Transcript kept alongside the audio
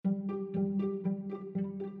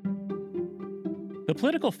The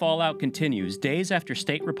political fallout continues days after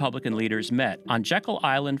state Republican leaders met on Jekyll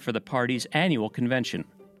Island for the party's annual convention.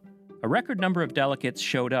 A record number of delegates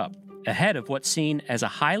showed up, ahead of what's seen as a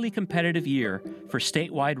highly competitive year for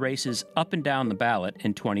statewide races up and down the ballot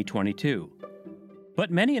in 2022. But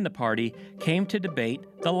many in the party came to debate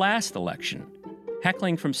the last election.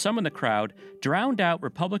 Heckling from some in the crowd drowned out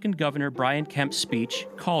Republican Governor Brian Kemp's speech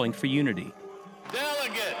calling for unity.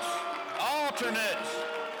 Delegates, alternates,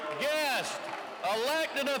 guests,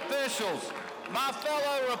 elected officials, my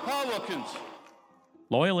fellow Republicans.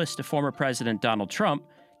 Loyalists to former President Donald Trump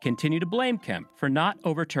continue to blame Kemp for not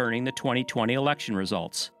overturning the 2020 election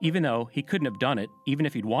results, even though he couldn't have done it even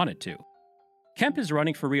if he'd wanted to. Kemp is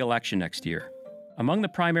running for re-election next year. Among the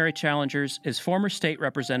primary challengers is former state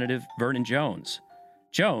representative Vernon Jones.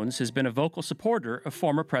 Jones has been a vocal supporter of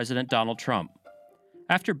former President Donald Trump.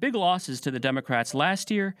 After big losses to the Democrats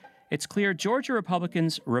last year, it's clear Georgia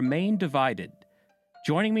Republicans remain divided.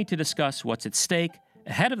 Joining me to discuss what's at stake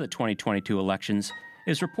ahead of the 2022 elections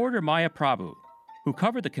is reporter Maya Prabhu, who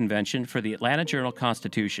covered the convention for the Atlanta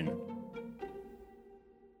Journal-Constitution.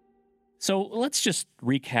 So let's just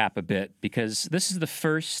recap a bit, because this is the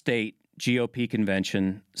first state GOP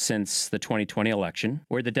convention since the 2020 election,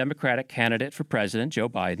 where the Democratic candidate for president, Joe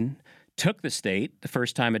Biden, took the state, the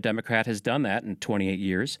first time a Democrat has done that in 28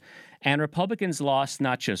 years, and Republicans lost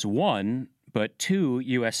not just one, but 2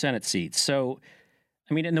 U.S. Senate seats. So,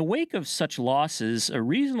 in the wake of such losses, a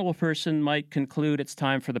reasonable person might conclude it's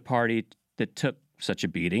time for the party that took such a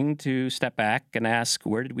beating to step back and ask,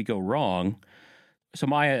 where did we go wrong? So,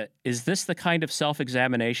 Maya, is this the kind of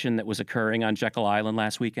self-examination that was occurring on Jekyll Island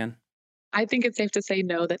last weekend? I think it's safe to say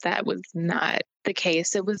no, that was not the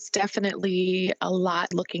case. It was definitely a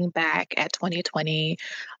lot looking back at 2020.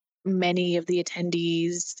 Many of the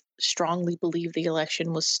attendees strongly believe the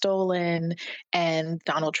election was stolen and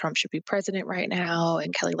Donald Trump should be president right now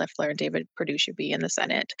and Kelly Loeffler and David Perdue should be in the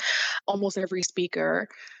Senate. Almost every speaker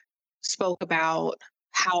spoke about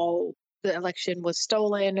how the election was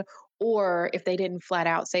stolen, or if they didn't flat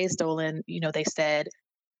out say stolen, they said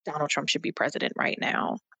Donald Trump should be president right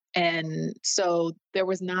now. And so there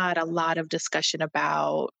was not a lot of discussion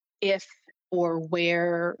about if or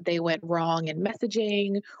where they went wrong in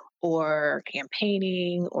messaging or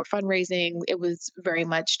campaigning or fundraising. It was very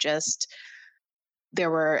much just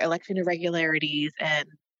there were election irregularities and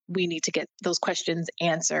we need to get those questions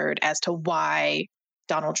answered as to why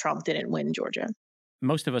Donald Trump didn't win Georgia.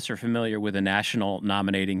 Most of us are familiar with the national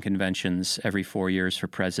nominating conventions every 4 years for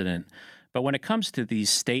president. But when it comes to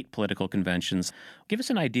these state political conventions, give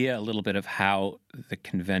us an idea a little bit of how the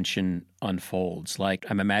convention unfolds. Like,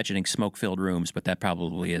 I'm imagining smoke-filled rooms, but that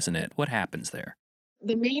probably isn't it. What happens there?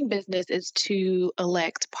 The main business is to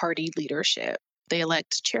elect party leadership. They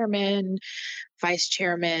elect chairman, vice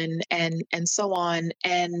chairman, and so on.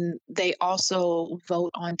 And they also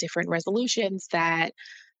vote on different resolutions that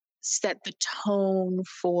set the tone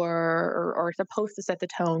for, or are supposed to set the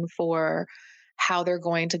tone for how they're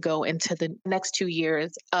going to go into the next 2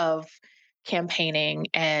 years of campaigning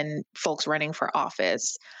and folks running for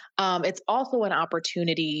office. It's also an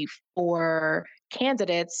opportunity for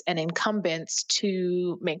candidates and incumbents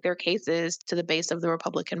to make their cases to the base of the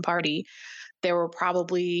Republican Party. There were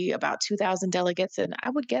probably about 2,000 delegates, and I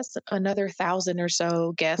would guess another 1,000 or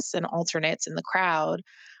so guests and alternates in the crowd.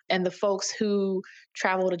 And the folks who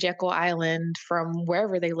travel to Jekyll Island from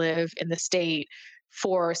wherever they live in the state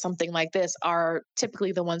for something like this are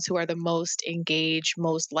typically the ones who are the most engaged,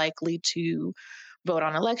 most likely to vote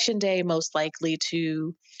on election day, most likely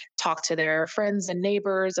to talk to their friends and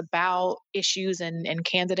neighbors about issues and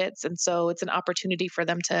candidates. And so it's an opportunity for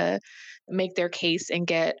them to make their case and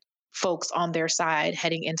get folks on their side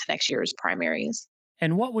heading into next year's primaries.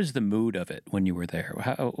 And what was the mood of it when you were there?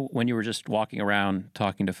 When you were just walking around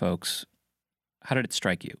talking to folks, how did it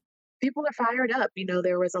strike you? People are fired up.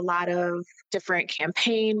 There was a lot of different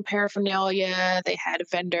campaign paraphernalia. They had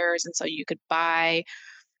vendors, and so you could buy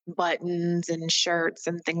buttons and shirts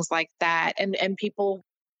and things like that. And people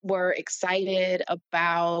were excited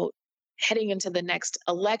about heading into the next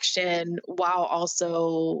election while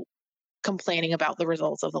also complaining about the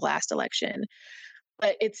results of the last election.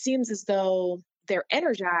 But it seems as though they're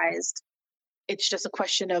energized. It's just a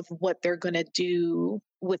question of what they're going to do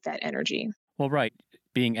with that energy. Well, right.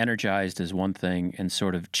 Being energized is one thing, and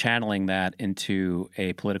sort of channeling that into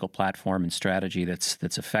a political platform and strategy that's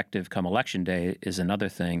effective come election day is another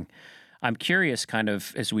thing. I'm curious, kind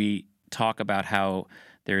of, as we talk about how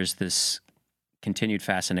there's this continued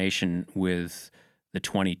fascination with the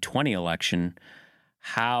 2020 election,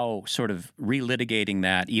 how sort of relitigating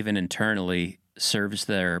that even internally serves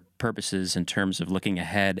their purposes in terms of looking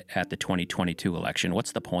ahead at the 2022 election?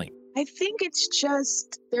 What's the point? I think it's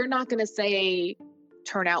just they're not going to say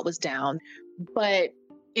turnout was down, but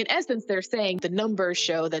in essence, they're saying the numbers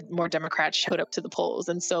show that more Democrats showed up to the polls.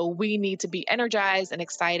 And so we need to be energized and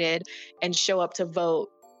excited and show up to vote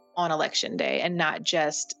on election day and not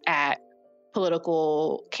just at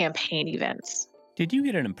political campaign events. Did you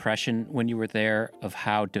get an impression when you were there of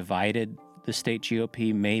how divided the state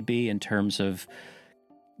GOP may be in terms of,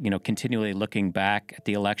 continually looking back at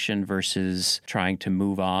the election versus trying to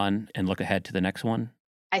move on and look ahead to the next one?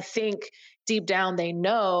 I think deep down they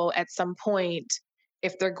know at some point,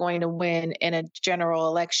 if they're going to win in a general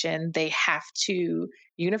election, they have to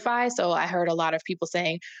unify. So I heard a lot of people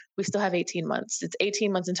saying, we still have 18 months. It's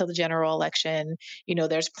 18 months until the general election.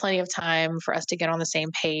 There's plenty of time for us to get on the same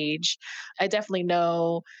page. I definitely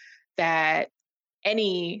know that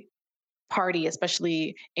any party,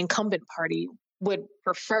 especially incumbent party, would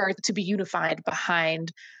prefer to be unified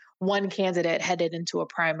behind one candidate headed into a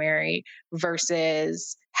primary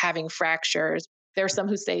versus having fractures. There are some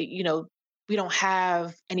who say, we don't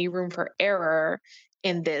have any room for error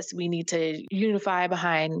in this. We need to unify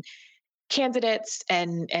behind candidates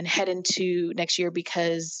and head into next year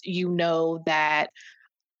because that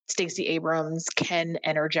Stacey Abrams can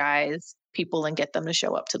energize people and get them to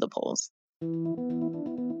show up to the polls.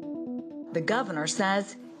 The governor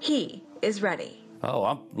says he is ready. Oh,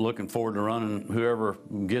 I'm looking forward to running whoever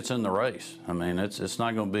gets in the race. I mean, it's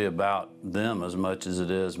not going to be about them as much as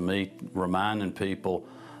it is me reminding people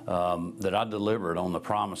that I delivered on the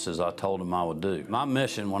promises I told them I would do. My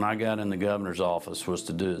mission when I got in the governor's office was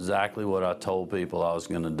to do exactly what I told people I was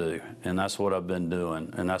going to do. And that's what I've been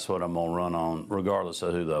doing, and that's what I'm going to run on, regardless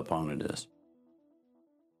of who the opponent is.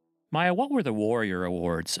 Maya, what were the Warrior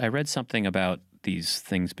Awards? I read something about these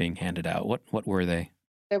things being handed out. What were they?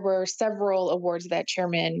 There were several awards that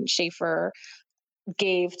Chairman Schaefer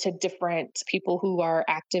gave to different people who are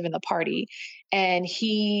active in the party. And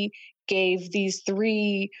he gave these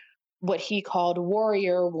three, what he called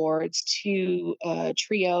Warrior Awards, to a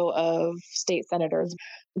trio of state senators,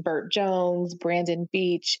 Burt Jones, Brandon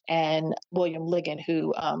Beach, and William Ligon,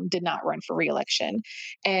 who did not run for re-election.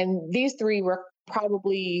 And these three were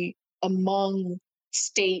probably among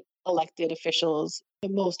state elected officials the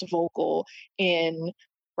most vocal in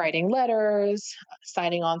writing letters,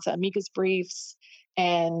 signing on to amicus briefs,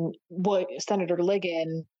 and what Senator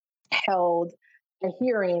Ligon held a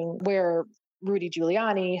hearing where Rudy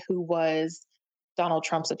Giuliani, who was Donald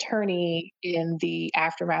Trump's attorney in the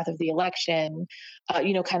aftermath of the election,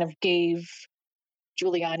 kind of gave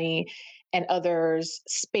Giuliani and others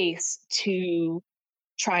space to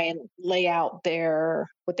try and lay out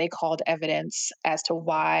what they called evidence as to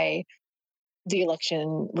why the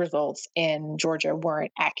election results in Georgia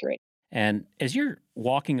weren't accurate. And as you're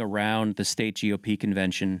walking around the state GOP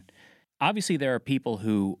convention, obviously there are people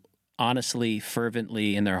who honestly,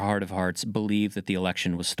 fervently, in their heart of hearts, believe that the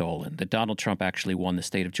election was stolen, that Donald Trump actually won the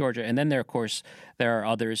state of Georgia. And then there are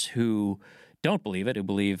others who don't believe it, who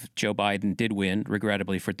believe Joe Biden did win,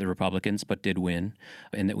 regrettably for the Republicans, but did win,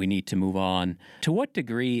 and that we need to move on. To what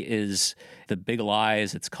degree is the big lie,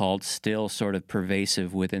 as it's called, still sort of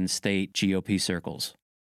pervasive within state GOP circles?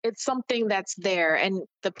 It's something that's there. And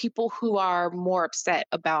the people who are more upset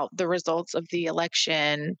about the results of the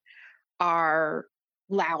election are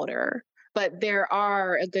louder. But there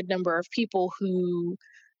are a good number of people who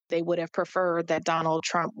they would have preferred that Donald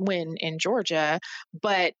Trump win in Georgia,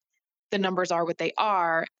 but the numbers are what they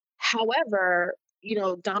are. However,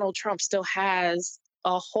 Donald Trump still has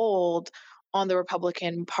a hold on the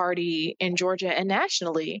Republican Party in Georgia and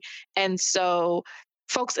nationally. And so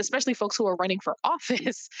folks, especially folks who are running for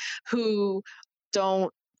office, who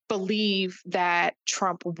don't believe that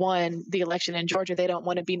Trump won the election in Georgia, they don't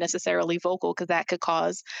want to be necessarily vocal because that could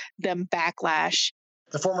cause them backlash.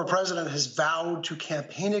 The former president has vowed to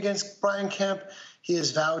campaign against Brian Kemp. He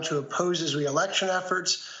has vowed to oppose his re-election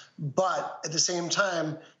efforts. But at the same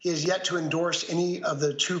time, he has yet to endorse any of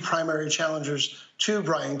the two primary challengers to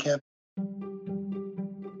Brian Kemp.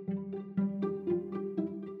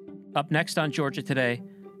 Up next on Georgia Today,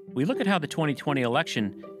 we look at how the 2020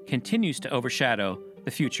 election continues to overshadow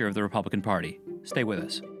the future of the Republican Party. Stay with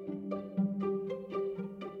us.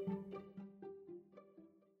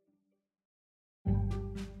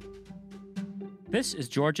 This is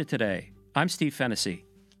Georgia Today. I'm Steve Fennessy.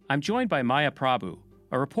 I'm joined by Maya Prabhu,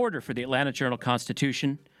 a reporter for the Atlanta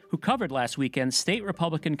Journal-Constitution, who covered last weekend's state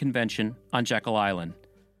Republican convention on Jekyll Island.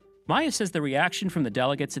 Maya says the reaction from the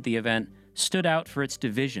delegates at the event stood out for its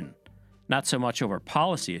division, not so much over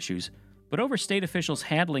policy issues, but over state officials'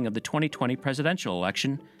 handling of the 2020 presidential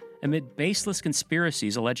election amid baseless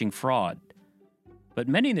conspiracies alleging fraud. But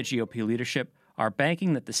many in the GOP leadership are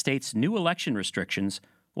banking that the state's new election restrictions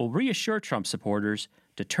will reassure Trump supporters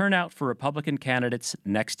to turn out for Republican candidates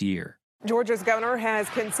next year. Georgia's governor has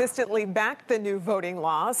consistently backed the new voting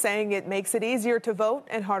law, saying it makes it easier to vote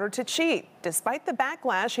and harder to cheat. Despite the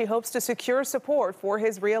backlash, he hopes to secure support for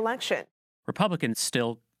his reelection. Republicans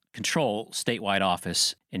still control statewide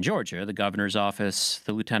office in Georgia: the governor's office,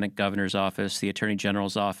 the lieutenant governor's office, the attorney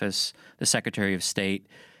general's office, the secretary of state.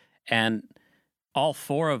 And all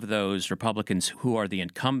four of those Republicans who are the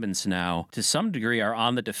incumbents now, to some degree, are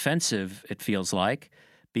on the defensive, it feels like,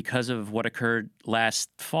 because of what occurred last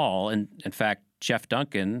fall. And in fact, Jeff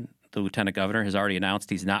Duncan, the lieutenant governor, has already announced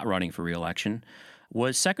he's not running for re-election.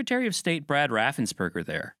 Was Secretary of State Brad Raffensperger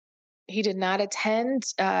there? He did not attend.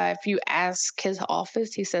 If you ask his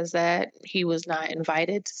office, he says that he was not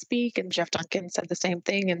invited to speak, and Jeff Duncan said the same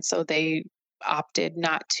thing, and so they opted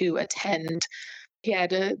not to attend. He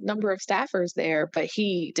had a number of staffers there, but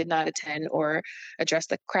he did not attend or address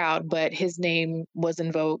the crowd, but his name was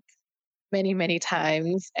invoked many, many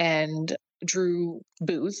times and drew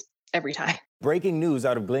boos every time. Breaking news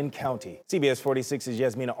out of Glenn County. CBS 46's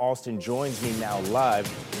Yasmina Alston joins me now live.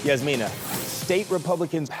 Yasmina, state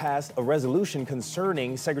Republicans passed a resolution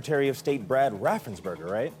concerning Secretary of State Brad Raffensperger,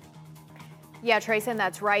 right? Yeah, Trayson,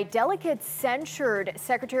 that's right. Delegates censured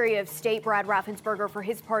Secretary of State Brad Raffensperger for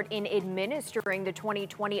his part in administering the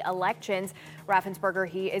 2020 elections. Raffensperger,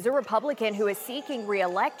 he is a Republican who is seeking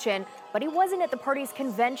re-election, but he wasn't at the party's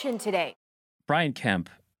convention today. Brian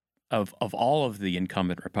Kemp, of all of the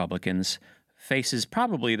incumbent Republicans, faces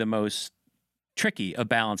probably the most tricky of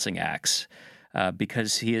balancing acts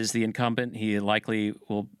because he is the incumbent. He likely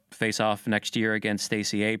will face off next year against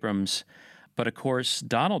Stacey Abrams. But of course,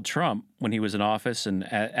 Donald Trump, when he was in office and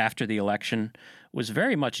after the election, was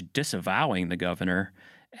very much disavowing the governor.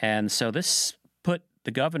 And so this put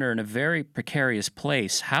the governor in a very precarious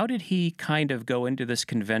place. How did he kind of go into this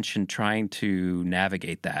convention trying to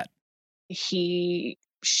navigate that? He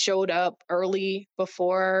showed up early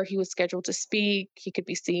before he was scheduled to speak. He could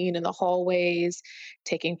be seen in the hallways,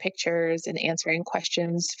 taking pictures and answering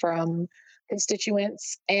questions from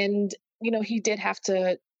constituents. And, he did have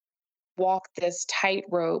to walk this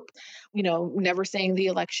tightrope, never saying the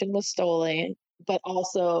election was stolen, but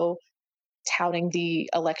also touting the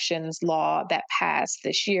elections law that passed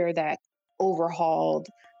this year that overhauled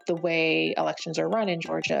the way elections are run in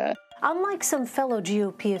Georgia. Unlike some fellow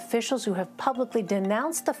GOP officials who have publicly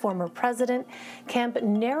denounced the former president, Kemp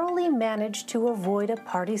narrowly managed to avoid a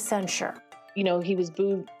party censure. He was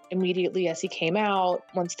booed immediately as he came out.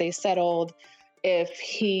 Once they settled, if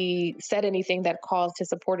he said anything that caused his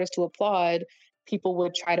supporters to applaud, people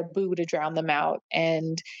would try to boo to drown them out.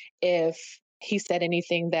 And if he said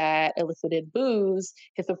anything that elicited boos,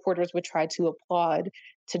 his supporters would try to applaud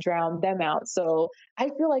to drown them out. So I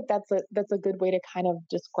feel like that's a good way to kind of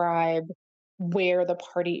describe where the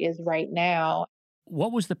party is right now.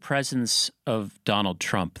 What was the presence of Donald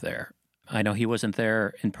Trump there? I know he wasn't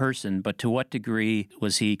there in person, but to what degree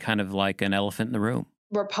was he kind of like an elephant in the room?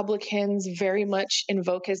 Republicans very much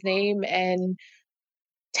invoke his name and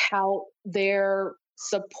tout their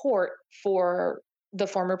support for the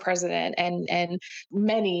former president, and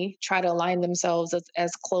many try to align themselves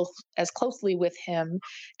as closely with him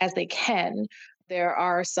as they can. There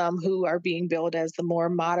are some who are being billed as the more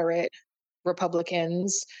moderate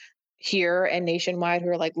Republicans here and nationwide who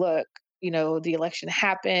are like, look, the election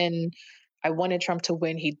happened. I wanted Trump to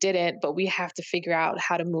win. He didn't, but we have to figure out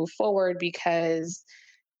how to move forward because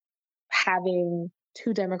having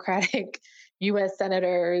two Democratic U.S.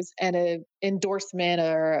 senators and an endorsement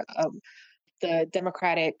or the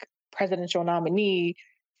Democratic presidential nominee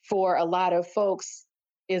for a lot of folks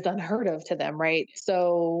is unheard of to them, right?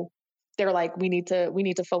 So they're like, we need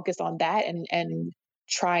to focus on that and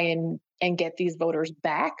try and get these voters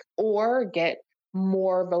back or get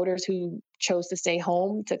more voters who chose to stay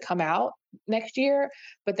home to come out next year.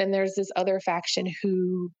 But then there's this other faction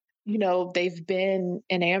who, they've been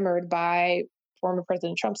enamored by former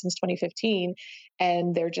President Trump since 2015,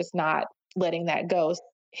 and they're just not letting that go.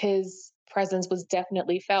 His presence was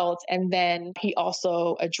definitely felt. And then he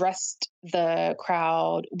also addressed the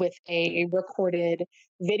crowd with a recorded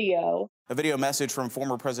video. A video message from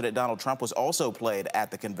former President Donald Trump was also played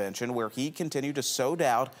at the convention, where he continued to sow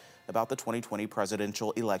doubt about the 2020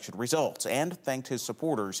 presidential election results and thanked his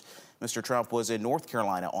supporters. Mr. Trump was in North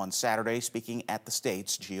Carolina on Saturday speaking at the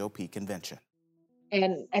state's GOP convention.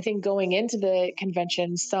 And I think going into the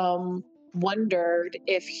convention, some wondered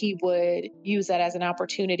if he would use that as an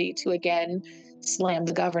opportunity to again slam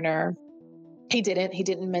the governor. He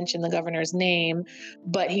didn't mention the governor's name,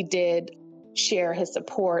 but he did share his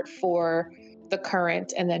support for the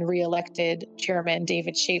current and then reelected chairman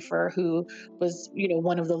David Schaefer, who was,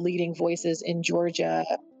 one of the leading voices in Georgia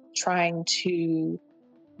trying to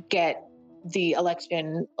get the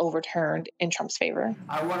election overturned in Trump's favor.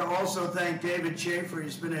 I want to also thank David Schaefer.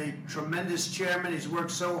 He's been a tremendous chairman. He's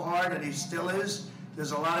worked so hard, and he still is.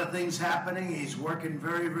 There's a lot of things happening. He's working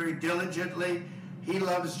very, very diligently. He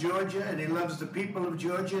loves Georgia, and he loves the people of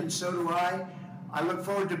Georgia, and so do I. I look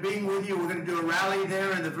forward to being with you. We're going to do a rally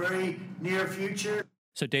there in the very near future.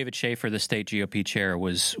 So David Schaefer, the state GOP chair,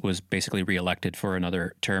 was basically reelected for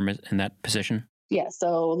another term in that position? Yeah,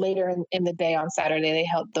 so later in the day on Saturday, they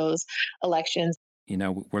held those elections.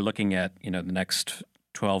 We're looking at, the next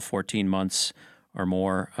 12, 14 months or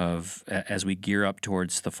more as we gear up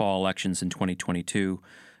towards the fall elections in 2022,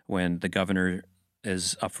 when the governor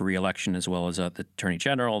is up for re-election, as well as the attorney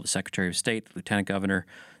general, the secretary of state, the lieutenant governor,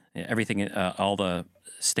 everything, all the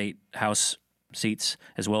state house seats,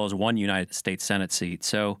 as well as one United States Senate seat.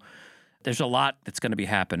 So there's a lot that's going to be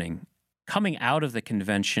happening. Coming out of the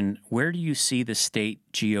convention, where do you see the state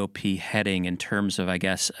GOP heading in terms of, I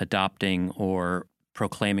guess, adopting or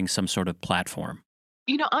proclaiming some sort of platform?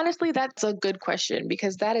 Honestly, that's a good question,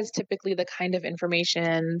 because that is typically the kind of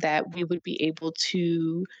information that we would be able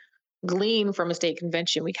to glean from a state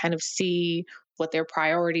convention. We kind of see what their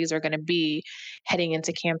priorities are going to be heading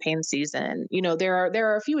into campaign season. There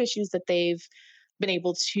are a few issues that they've been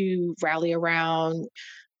able to rally around.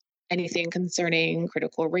 Anything concerning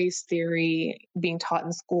critical race theory being taught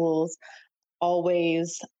in schools,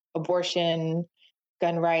 always abortion,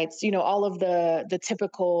 gun rights, all of the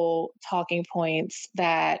typical talking points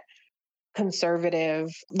that conservative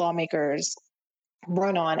lawmakers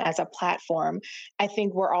run on as a platform. I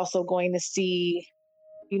think we're also going to see,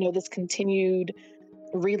 this continued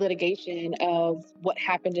relitigation of what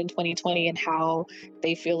happened in 2020 and how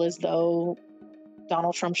they feel as though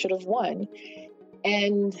Donald Trump should have won.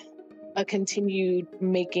 And a continued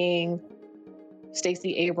making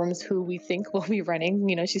Stacey Abrams, who we think will be running,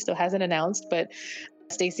 she still hasn't announced, but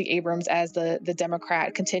Stacey Abrams as the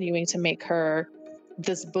Democrat, continuing to make her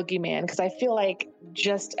this boogeyman. Because I feel like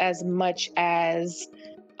just as much as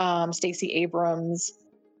Stacey Abrams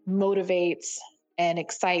motivates and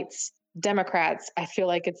excites Democrats, I feel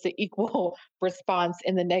like it's the equal response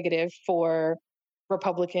in the negative for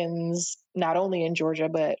Republicans, not only in Georgia,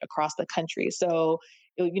 but across the country. So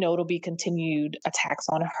it'll be continued attacks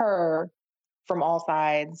on her from all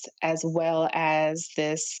sides, as well as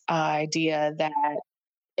this idea that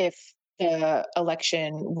if the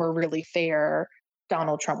election were really fair,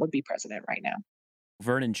 Donald Trump would be president right now.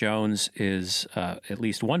 Vernon Jones is at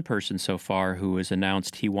least one person so far who has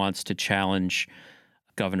announced he wants to challenge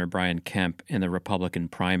Governor Brian Kemp in the Republican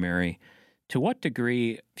primary. To what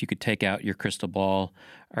degree, if you could take out your crystal ball,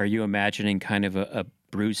 are you imagining kind of a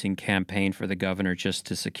bruising campaign for the governor just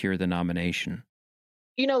to secure the nomination?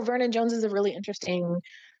 Vernon Jones is a really interesting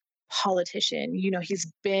politician.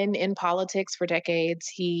 He's been in politics for decades.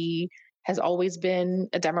 He has always been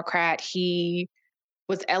a Democrat. He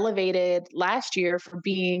was elevated last year for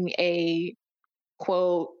being a,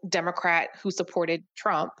 quote, Democrat who supported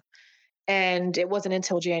Trump. And it wasn't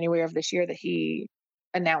until January of this year that he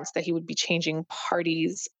announced that he would be changing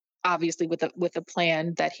parties, obviously with a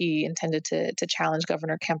plan that he intended to challenge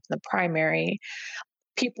Governor Kemp in the primary.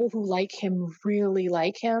 People who like him really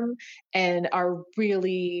like him and are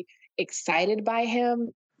really excited by him.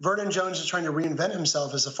 Vernon Jones is trying to reinvent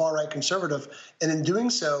himself as a far-right conservative, and in doing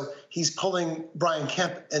so, he's pulling Brian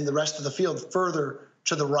Kemp and the rest of the field further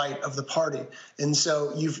to the right of the party. And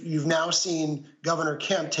so you've now seen Governor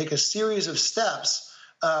Kemp take a series of steps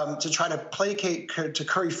to try to placate, to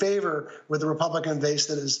curry favor with the Republican base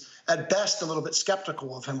that is, at best, a little bit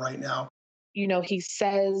skeptical of him right now. He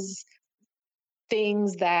says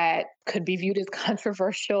things that could be viewed as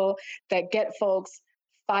controversial, that get folks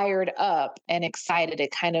fired up and excited.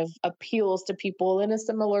 It kind of appeals to people in a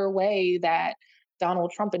similar way that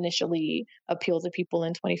Donald Trump initially appealed to people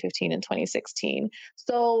in 2015 and 2016.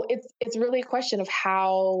 So it's really a question of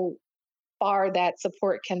how far that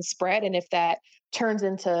support can spread, and if that turns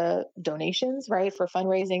into donations, right, for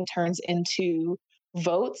fundraising, turns into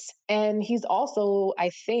votes. And he's also,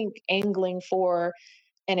 I think, angling for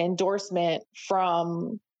an endorsement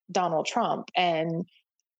from Donald Trump. And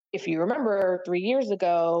if you remember 3 years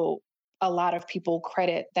ago, a lot of people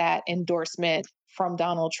credit that endorsement from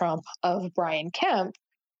Donald Trump of Brian Kemp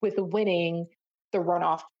with winning the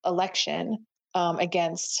runoff election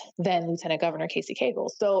against then Lieutenant Governor Casey Cagle.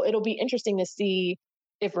 So it'll be interesting to see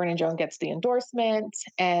if Vernon Jones gets the endorsement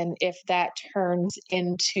and if that turns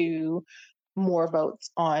into more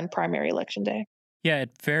votes on primary election day. Yeah,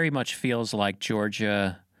 it very much feels like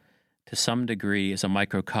Georgia, to some degree, is a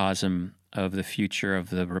microcosm of the future of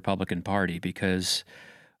the Republican Party, because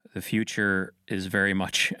the future is very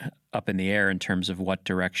much up in the air in terms of what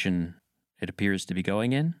direction it appears to be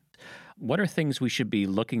going in. What are things we should be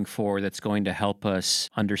looking for that's going to help us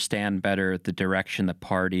understand better the direction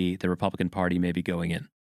the Republican Party may be going in?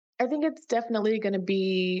 I think it's definitely going to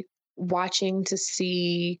be watching to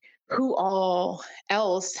see who all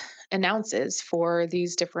else announces for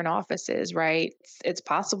these different offices, right? It's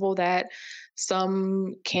possible that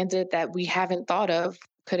some candidate that we haven't thought of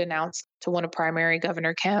could announce to win a primary,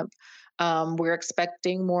 Governor Kemp. We're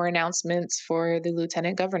expecting more announcements for the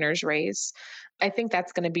lieutenant governor's race. I think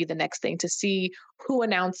that's going to be the next thing, to see who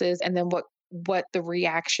announces and then what the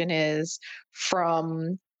reaction is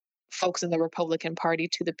from folks in the Republican Party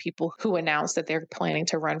to the people who announced that they're planning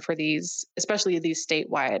to run for these, especially these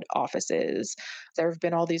statewide offices. There have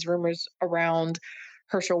been all these rumors around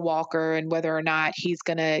Herschel Walker and whether or not he's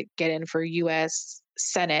going to get in for U.S.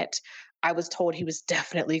 Senate. I was told he was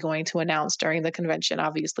definitely going to announce during the convention.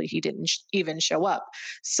 Obviously, he didn't even show up.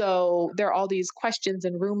 So there are all these questions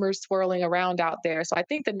and rumors swirling around out there. So I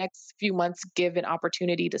think the next few months give an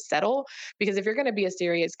opportunity to settle, because if you're going to be a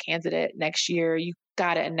serious candidate next year, you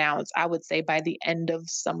got to announce, I would say, by the end of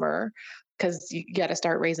summer, because you got to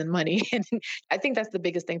start raising money. And I think that's the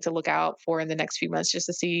biggest thing to look out for in the next few months, just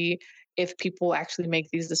to see if people actually make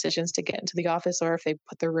these decisions to get into the office or if they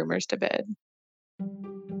put their rumors to bed.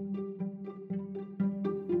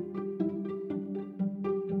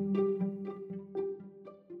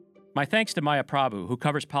 My thanks to Maya Prabhu, who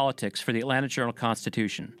covers politics for the Atlanta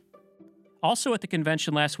Journal-Constitution. Also at the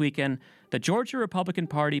convention last weekend, the Georgia Republican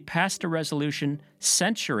Party passed a resolution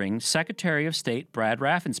censuring Secretary of State Brad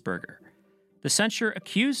Raffensperger. The censure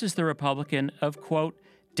accuses the Republican of, quote,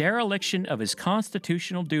 dereliction of his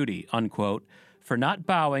constitutional duty, unquote, for not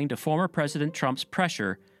bowing to former President Trump's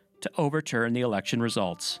pressure to overturn the election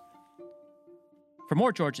results. For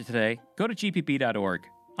more Georgia Today, go to gpb.org.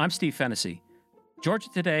 I'm Steve Fennessy. Georgia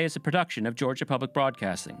Today is a production of Georgia Public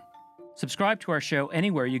Broadcasting. Subscribe to our show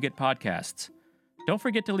anywhere you get podcasts. Don't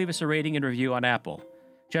forget to leave us a rating and review on Apple.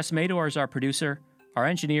 Jess Mador is our producer. Our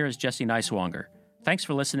engineer is Jesse Neiswanger. Thanks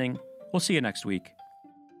for listening. We'll see you next week.